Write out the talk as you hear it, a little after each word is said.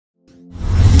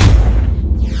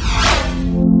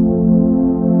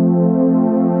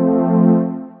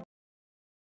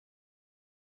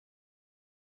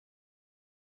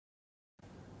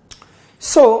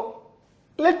So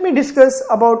let me discuss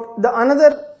about the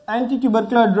another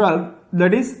anti-tubercular drug,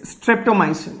 that is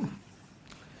streptomycin.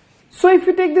 So if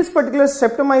you take this particular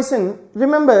streptomycin,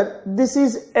 remember this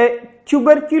is a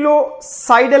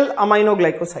tuberculocidal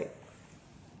aminoglycoside.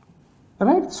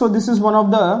 Right? So this is one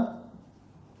of the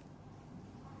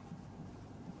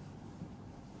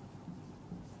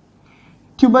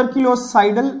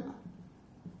tuberculocidal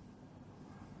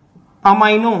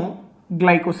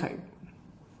aminoglycoside.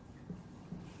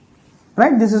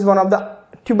 Right? This is one of the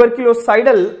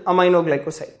tuberculocidal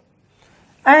aminoglycoside.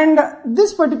 And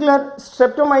this particular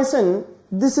streptomycin,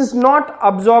 this is not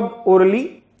absorbed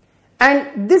orally,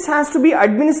 and this has to be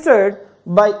administered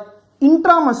by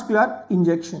intramuscular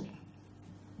injection.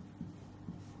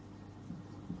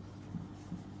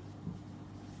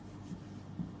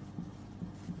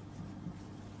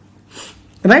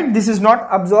 Right? This is not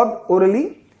absorbed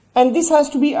orally, and this has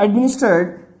to be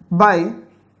administered by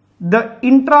the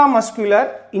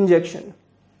intramuscular injection.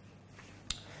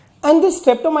 And this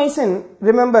streptomycin,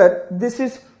 remember, this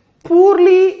is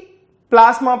poorly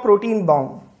plasma protein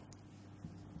bound.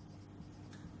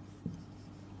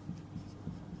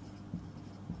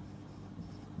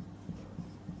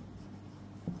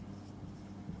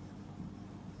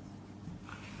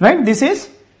 Right? This is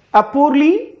a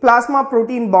poorly plasma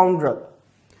protein bound drug.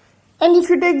 And if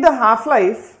you take the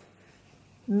half-life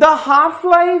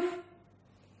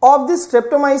of this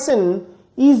streptomycin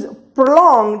is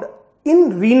prolonged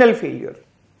in renal failure.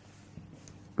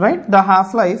 Right? The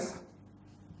half-life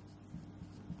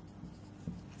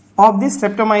of this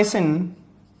streptomycin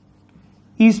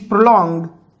is prolonged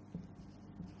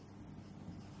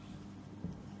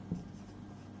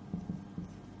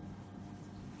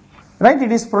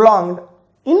it is prolonged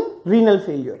in renal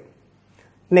failure.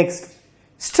 Next,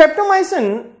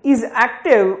 streptomycin is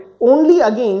active only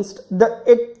against the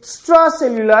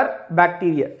extracellular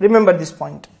bacteria. Remember this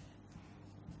point.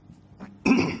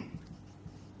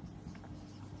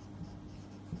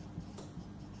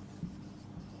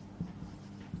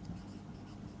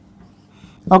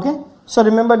 Okay, so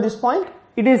remember this point.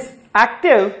 It is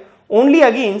active only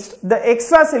against the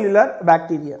extracellular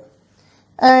bacteria.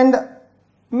 And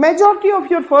majority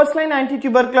of your first line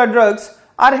anti-tubercular drugs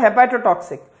are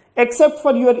hepatotoxic except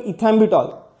for your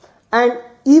ethambutol. And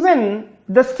even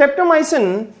the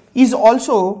streptomycin is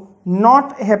also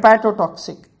not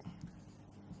hepatotoxic.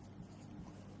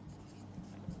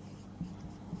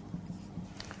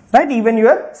 Right? Even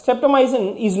your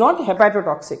streptomycin is not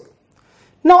hepatotoxic.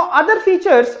 Now other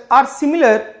features are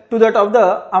similar to that of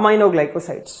the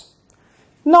aminoglycosides.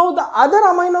 Now the other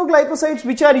aminoglycosides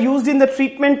which are used in the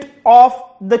treatment of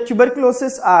the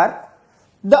tuberculosis are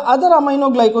the other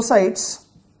aminoglycosides.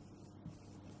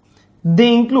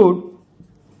 They include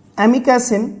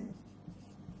amikacin,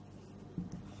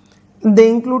 they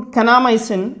include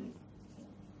kanamycin,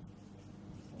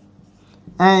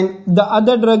 and the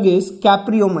other drug is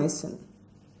capreomycin.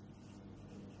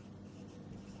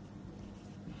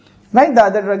 Right? The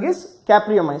other drug is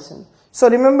capreomycin. So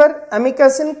remember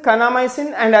amikacin,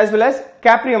 kanamycin, and as well as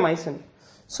capreomycin.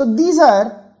 So these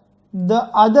are the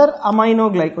other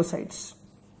aminoglycosides.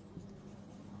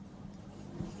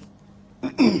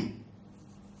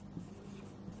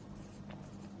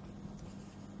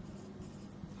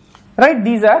 Right?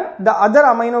 These are the other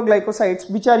aminoglycosides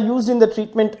which are used in the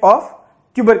treatment of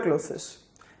tuberculosis.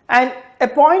 And a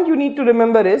point you need to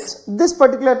remember is this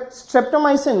particular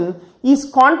streptomycin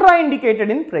is contraindicated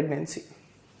in pregnancy.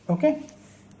 Okay?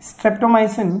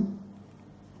 Streptomycin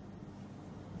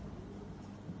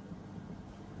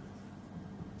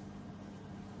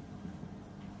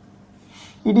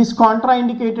it is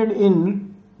contraindicated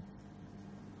in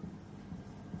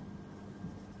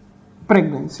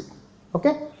pregnancy.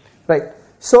 Okay? Right.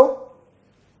 So,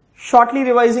 shortly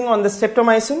revising on the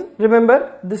streptomycin,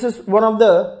 remember this is one of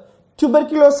the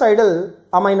tuberculocidal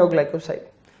aminoglycoside,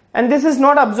 and this is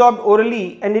not absorbed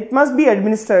orally and it must be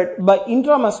administered by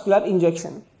intramuscular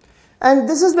injection. And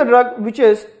this is the drug which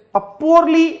is a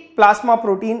poorly plasma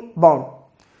protein bound.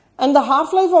 And the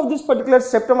half-life of this particular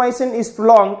streptomycin is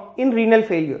prolonged in renal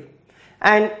failure,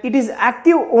 and it is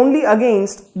active only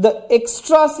against the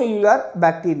extracellular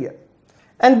bacteria.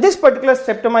 And this particular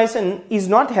streptomycin is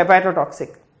not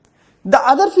hepatotoxic. The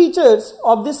other features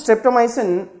of this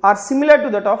streptomycin are similar to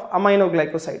that of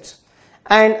aminoglycosides.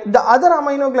 And the other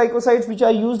aminoglycosides which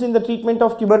are used in the treatment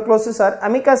of tuberculosis are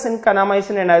amikacin,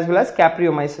 kanamycin, and as well as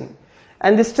capreomycin.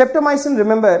 And this streptomycin,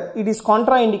 remember, it is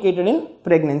contraindicated in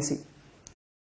pregnancy.